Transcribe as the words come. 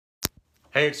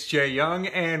Hey, it's Jay Young,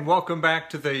 and welcome back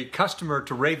to the Customer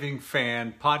to Raving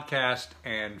Fan podcast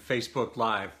and Facebook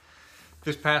Live.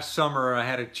 This past summer, I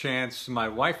had a chance, my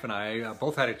wife and I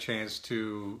both had a chance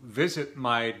to visit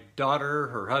my daughter,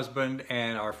 her husband,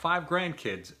 and our 5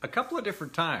 grandkids a couple of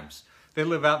different times. They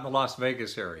live out in the Las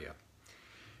Vegas area.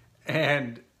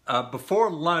 And before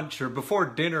lunch or before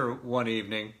dinner one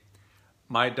evening,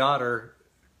 my daughter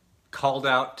called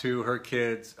out to her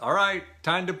kids, "All right,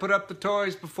 time to put up the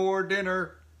toys before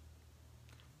dinner."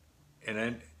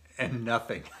 And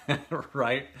nothing,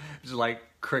 right? It's like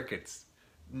crickets.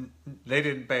 They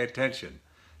didn't pay attention.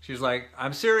 She's like,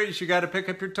 "I'm serious, you got to pick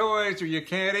up your toys or you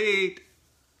can't eat."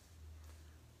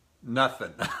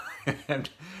 Nothing. and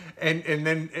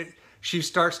then she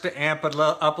starts to amp it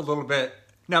up a little bit.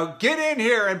 "Now get in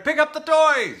here and pick up the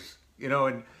toys."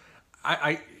 And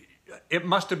it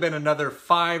must have been another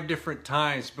 5 different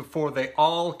times before they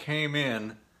all came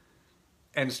in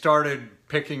and started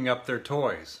picking up their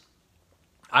toys.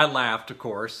 I laughed, of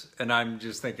course, and I'm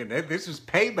just thinking, hey, this is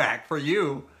payback for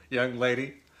you, young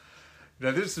lady.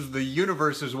 Now, this is the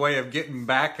universe's way of getting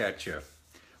back at you.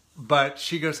 But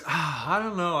she goes, I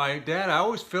don't know, Dad, I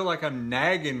always feel like I'm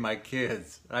nagging my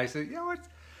kids. And I said,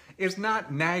 it's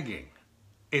not nagging.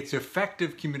 It's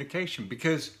effective communication,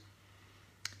 because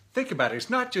think about it. It's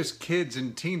not just kids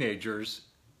and teenagers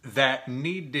that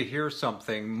need to hear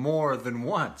something more than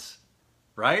once,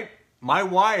 right? My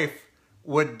wife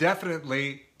would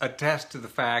definitely attest to the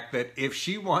fact that if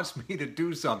she wants me to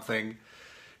do something,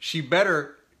 she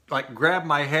better grab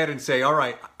my head and say, "All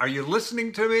right, are you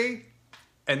listening to me?"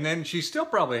 And then she still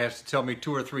probably has to tell me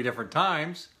 2 or 3 different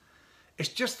times. It's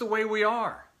just the way we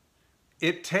are.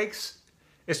 It takes,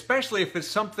 especially if it's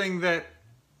something that,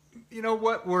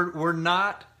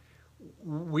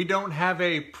 we don't have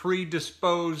a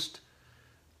predisposed,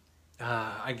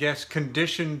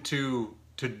 condition to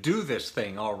do this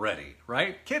thing already,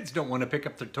 right? Kids don't want to pick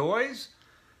up their toys,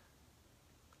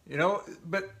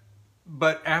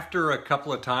 but after a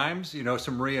couple of times,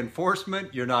 some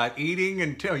reinforcement, you're not eating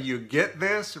until you get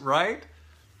this, right?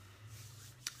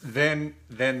 Then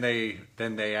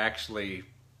they actually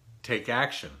take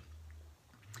action.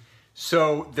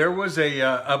 So there was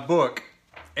a book,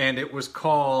 and it was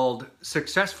called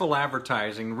Successful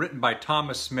Advertising, written by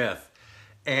Thomas Smith.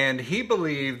 And he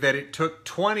believed that it took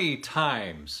 20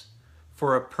 times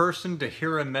for a person to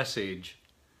hear a message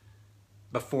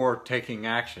before taking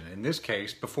action. In this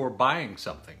case, before buying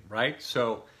something, right?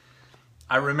 So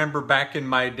I remember back in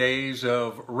my days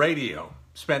of radio,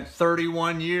 spent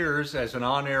 31 years as an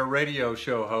on-air radio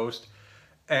show host.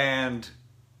 And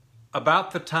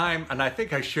about the time, and I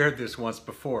think I shared this once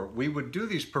before, we would do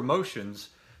these promotions.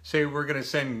 Say we're going to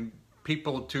send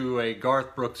people to a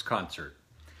Garth Brooks concert.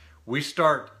 We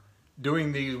start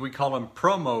doing these, we call them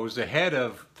promos, ahead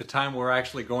of the time we're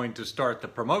actually going to start the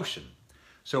promotion.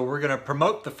 So we're going to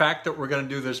promote the fact that we're going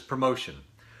to do this promotion.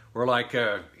 We're like,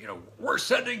 we're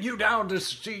sending you down to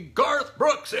see Garth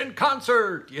Brooks in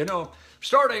concert,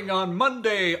 starting on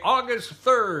Monday, August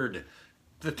 3rd.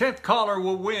 The 10th caller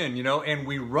will win, and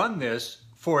we run this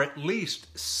for at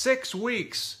least 6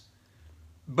 weeks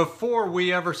before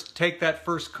we ever take that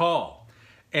first call.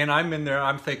 And I'm in there,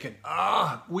 I'm thinking,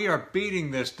 we are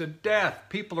beating this to death.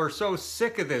 People are so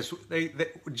sick of this. They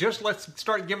just let's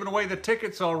start giving away the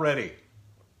tickets already.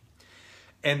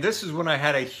 And this is when I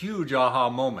had a huge aha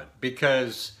moment,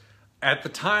 because at the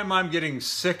time I'm getting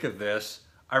sick of this,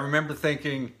 I remember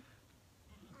thinking,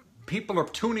 people are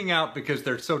tuning out because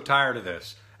they're so tired of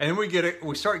this. And then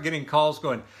we start getting calls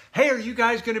going, "Hey, are you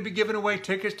guys going to be giving away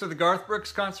tickets to the Garth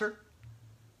Brooks concert?"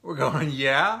 We're going,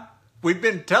 "Yeah. We've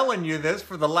been telling you this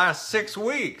for the last 6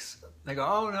 weeks." They go,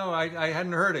 "Oh no, I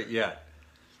hadn't heard it yet."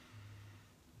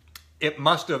 It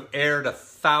must have aired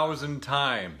 1,000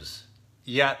 times,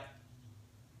 yet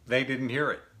they didn't hear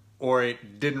it, or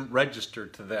it didn't register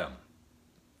to them.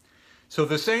 So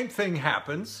the same thing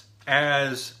happens,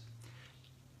 as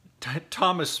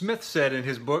Thomas Smith said in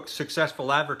his book,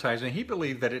 Successful Advertising. He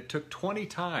believed that it took 20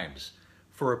 times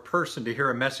for a person to hear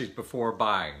a message before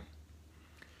buying.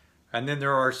 And then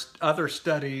there are other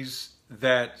studies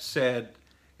that said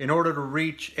in order to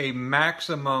reach a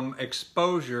maximum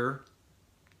exposure,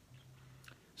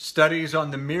 studies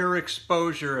on the mere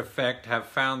exposure effect have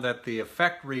found that the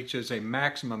effect reaches a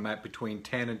maximum at between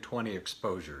 10 and 20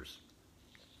 exposures.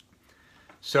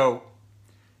 So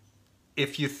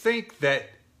if you think that,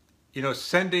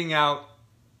 sending out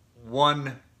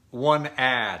one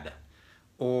ad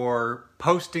or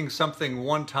posting something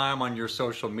one time on your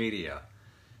social media,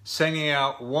 sending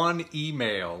out one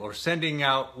email or sending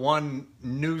out one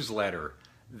newsletter,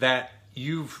 that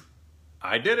you've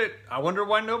I did it. I wonder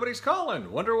why nobody's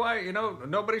calling. Wonder why, you know,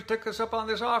 nobody took us up on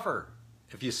this offer.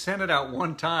 If you send it out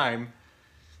one time,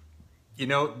 you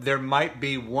know, there might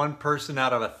be one person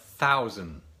out of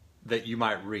 1,000 that you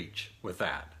might reach with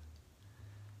that.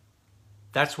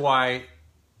 That's why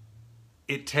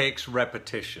it takes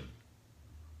repetition.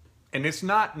 And it's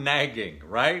not nagging,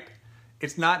 right?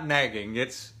 It's not nagging,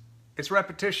 it's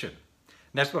repetition.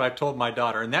 And that's what I told my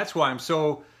daughter. And that's why I'm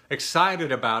so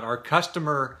excited about our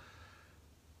Customer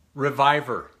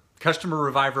Reviver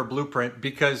Blueprint,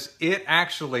 because it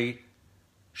actually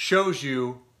shows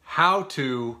you how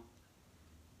to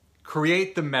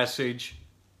create the message,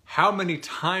 how many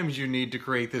times you need to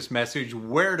create this message,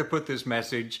 where to put this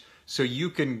message so you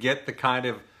can get the kind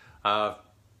of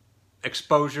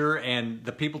exposure and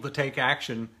the people to take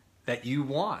action that you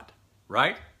want,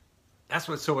 right? That's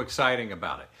what's so exciting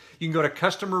about it. You can go to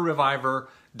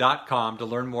customerreviver.com to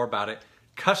learn more about it.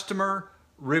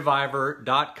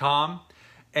 customerreviver.com.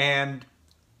 And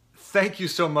thank you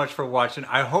so much for watching.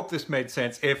 I hope this made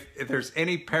sense. If there's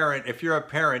any parent, if you're a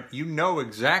parent, you know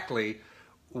exactly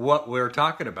what we're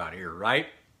talking about here, right?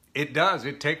 It does.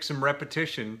 It takes some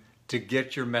repetition to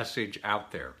get your message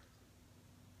out there.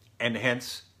 And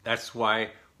hence, that's why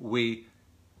we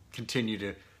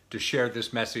continue to share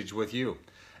this message with you.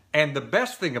 And the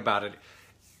best thing about it,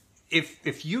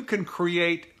 if you can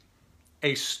create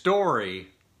a story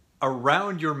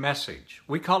around your message,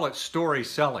 we call it story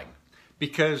selling,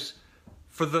 because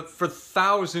for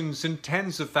thousands and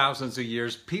tens of thousands of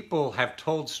years, people have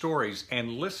told stories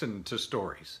and listened to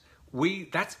stories.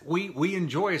 We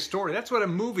enjoy a story. That's what a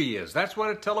movie is. That's what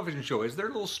a television show is. They're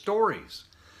little stories.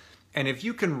 And if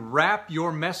you can wrap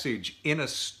your message in a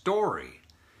story,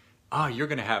 you're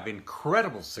going to have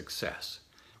incredible success.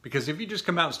 Because if you just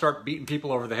come out and start beating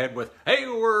people over the head with, hey,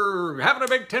 we're having a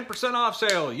big 10% off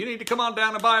sale, you need to come on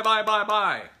down and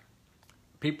buy.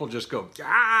 People just go,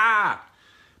 ah!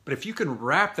 But if you can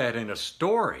wrap that in a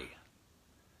story,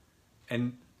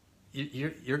 and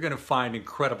you're going to find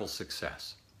incredible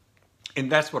success.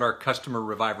 And that's what our Customer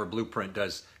Reviver Blueprint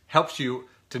does. Helps you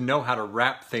to know how to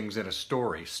wrap things in a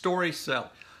story. Story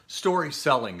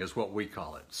selling is what we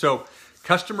call it. So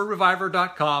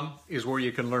customerreviver.com is where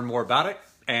you can learn more about it.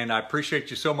 And I appreciate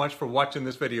you so much for watching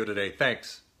this video today.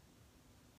 Thanks.